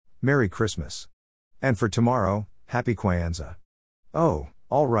Merry Christmas. And for tomorrow, Happy Kwanzaa. Oh,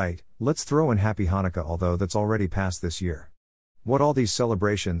 alright, let's throw in Happy Hanukkah, although that's already past this year. What all these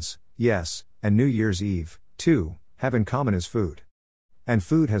celebrations, yes, and New Year's Eve, too, have in common is food. And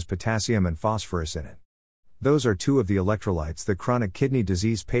food has potassium and phosphorus in it. Those are two of the electrolytes that chronic kidney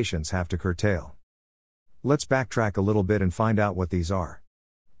disease patients have to curtail. Let's backtrack a little bit and find out what these are.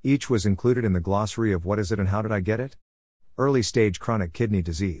 Each was included in the glossary of What Is It and How Did I Get It? Early stage chronic kidney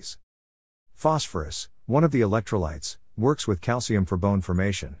disease. Phosphorus, one of the electrolytes, works with calcium for bone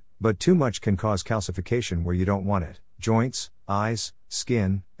formation, but too much can cause calcification where you don't want it: joints, eyes,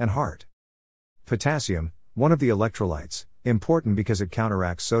 skin, and heart. Potassium, one of the electrolytes, important because it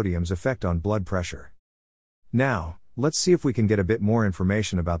counteracts sodium's effect on blood pressure. Now, let's see if we can get a bit more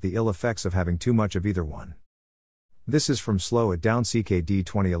information about the ill effects of having too much of either one. This is from Slow It Down CKD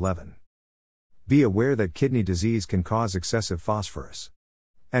 2011. Be aware that kidney disease can cause excessive phosphorus.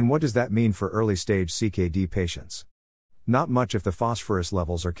 And what does that mean for early stage CKD patients? Not much if the phosphorus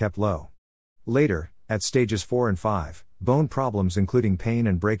levels are kept low. Later, at stages 4 and 5, bone problems including pain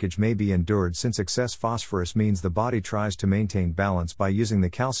and breakage may be endured since excess phosphorus means the body tries to maintain balance by using the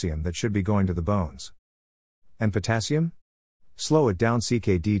calcium that should be going to the bones. And potassium? Slow It Down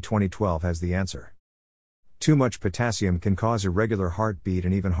CKD 2012 has the answer. Too much potassium can cause irregular heartbeat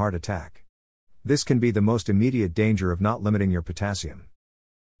and even heart attack. This can be the most immediate danger of not limiting your potassium.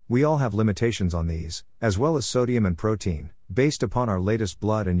 We all have limitations on these, as well as sodium and protein, based upon our latest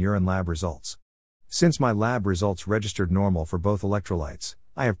blood and urine lab results. Since my lab results registered normal for both electrolytes,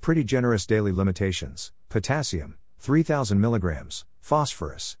 I have pretty generous daily limitations: potassium, 3000 mg,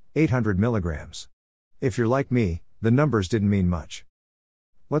 phosphorus, 800 mg. If you're like me, the numbers didn't mean much.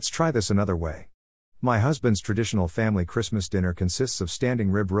 Let's try this another way. My husband's traditional family Christmas dinner consists of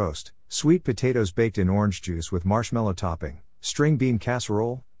standing rib roast, sweet potatoes baked in orange juice with marshmallow topping, string bean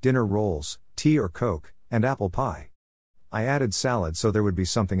casserole, dinner rolls, tea or Coke, and apple pie. I added salad so there would be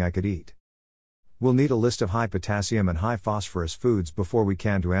something I could eat. We'll need a list of high potassium and high phosphorus foods before we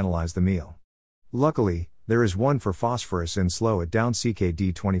can to analyze the meal. Luckily, there is one for phosphorus in Slow It Down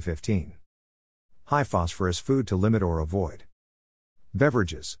CKD 2015. High phosphorus food to limit or avoid.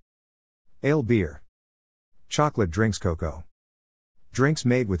 Beverages. Ale, beer. Chocolate drinks, cocoa. Drinks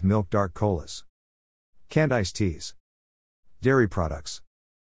made with milk, dark colas. Canned iced teas. Dairy products.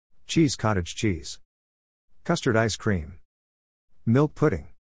 Cheese, cottage cheese. Custard ice cream. Milk pudding.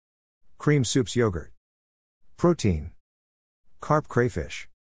 Cream soups, yogurt. Protein. Carp, crayfish.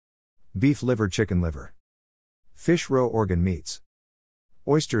 Beef liver, chicken liver. Fish, roe organ meats.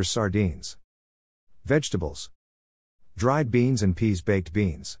 Oysters, sardines. Vegetables. Dried beans and peas, baked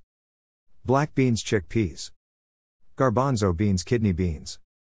beans. Black beans, chickpeas. Garbanzo beans, kidney beans.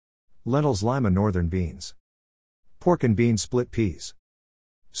 Lentils, lima, northern beans. Pork and beans, split peas.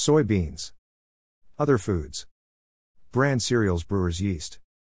 Soybeans. Other foods. Bran cereals, brewer's yeast.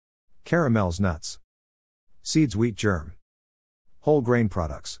 Caramels, nuts. Seeds, wheat germ. Whole grain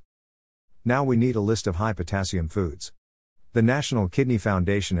products. Now we need a list of high potassium foods. The National Kidney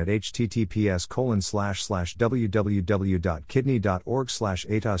Foundation at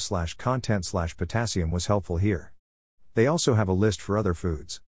https://www.kidney.org/eta/content/potassium was helpful here. They also have a list for other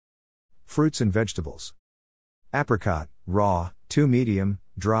foods. Fruits and vegetables. Apricot, raw, 2 medium,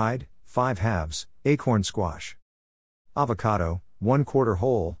 dried, 5 halves, acorn squash. Avocado, 1/4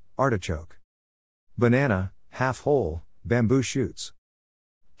 whole, artichoke. Banana, half whole, bamboo shoots.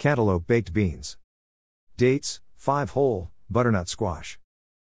 Cantaloupe, baked beans. Dates, 5 whole, butternut squash.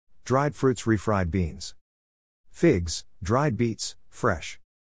 Dried fruits, refried beans. Figs, dried beets, fresh.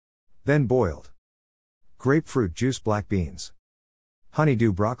 Then boiled. Grapefruit juice, black beans.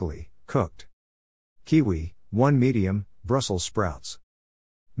 Honeydew broccoli, cooked. Kiwi, 1 medium, Brussels sprouts.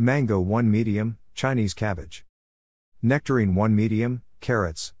 Mango, 1 medium, Chinese cabbage. Nectarine, 1 medium,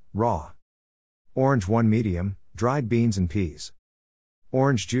 carrots, raw. Orange, 1 medium, dried beans and peas.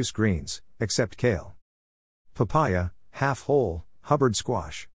 Orange juice, greens, except kale. Papaya, half whole, Hubbard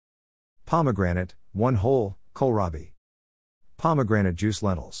squash. Pomegranate, 1 whole, kohlrabi. Pomegranate juice,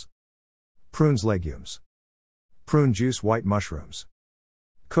 lentils. Prunes, legumes. Prune juice, white mushrooms.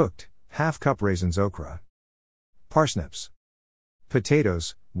 Cooked, half cup raisins, okra. Parsnips.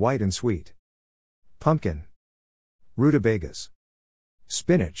 Potatoes, white and sweet. Pumpkin. Rutabagas.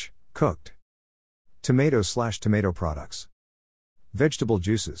 Spinach, cooked. Tomatoes/tomato products. Vegetable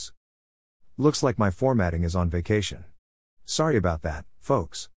juices. Looks like my formatting is on vacation. Sorry about that,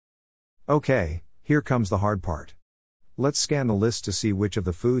 folks. Okay, here comes the hard part. Let's scan the list to see which of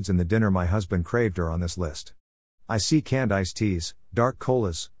the foods in the dinner my husband craved are on this list. I see canned iced teas, dark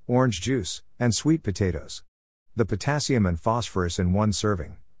colas, orange juice, and sweet potatoes. The potassium and phosphorus in one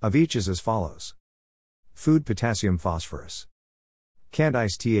serving, of each is as follows. Food potassium phosphorus. Canned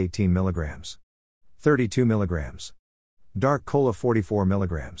iced tea 18 mg. 32 mg. Dark cola 44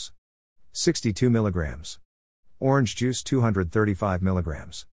 mg. 62 mg. Orange juice 235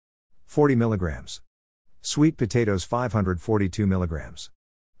 mg. 40 mg. Sweet potatoes 542 mg.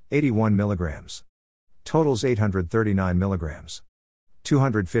 81 mg. Totals 839 mg.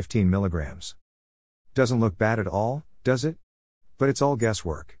 215 mg. Doesn't look bad at all, does it? But it's all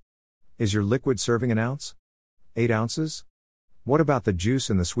guesswork. Is your liquid serving an ounce? 8 ounces? What about the juice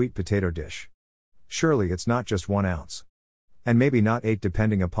in the sweet potato dish? Surely it's not just 1 ounce. And maybe not 8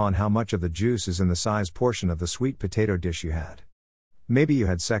 depending upon how much of the juice is in the size portion of the sweet potato dish you had. Maybe you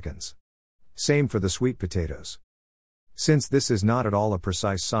had seconds. Same for the sweet potatoes. Since this is not at all a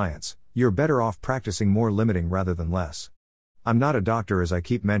precise science, you're better off practicing more limiting rather than less. I'm not a doctor as I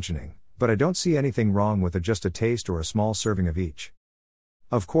keep mentioning, but I don't see anything wrong with just a taste or a small serving of each.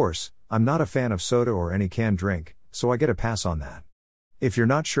 Of course, I'm not a fan of soda or any canned drink, so I get a pass on that. If you're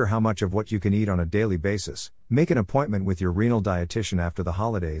not sure how much of what you can eat on a daily basis, make an appointment with your renal dietitian after the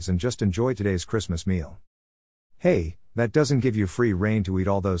holidays and just enjoy today's Christmas meal. Hey, that doesn't give you free rein to eat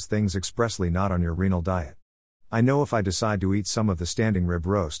all those things expressly not on your renal diet. I know if I decide to eat some of the standing rib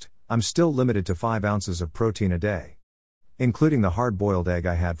roast, I'm still limited to 5 ounces of protein a day. Including the hard-boiled egg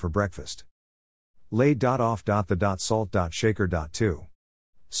I had for breakfast. Lay.off.the.salt.shaker.2.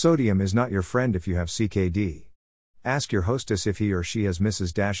 Sodium is not your friend if you have CKD. Ask your hostess if he or she has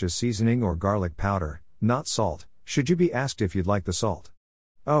Mrs. Dash's seasoning or garlic powder, not salt, should you be asked if you'd like the salt.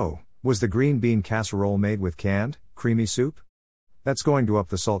 Oh, was the green bean casserole made with canned, creamy soup? That's going to up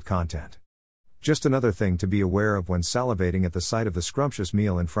the salt content. Just another thing to be aware of when salivating at the sight of the scrumptious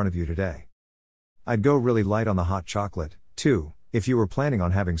meal in front of you today. I'd go really light on the hot chocolate, too, if you were planning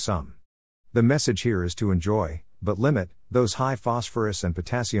on having some. The message here is to enjoy, but limit, those high phosphorus and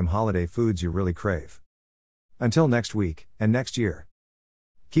potassium holiday foods you really crave. Until next week, and next year.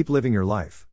 Keep living your life.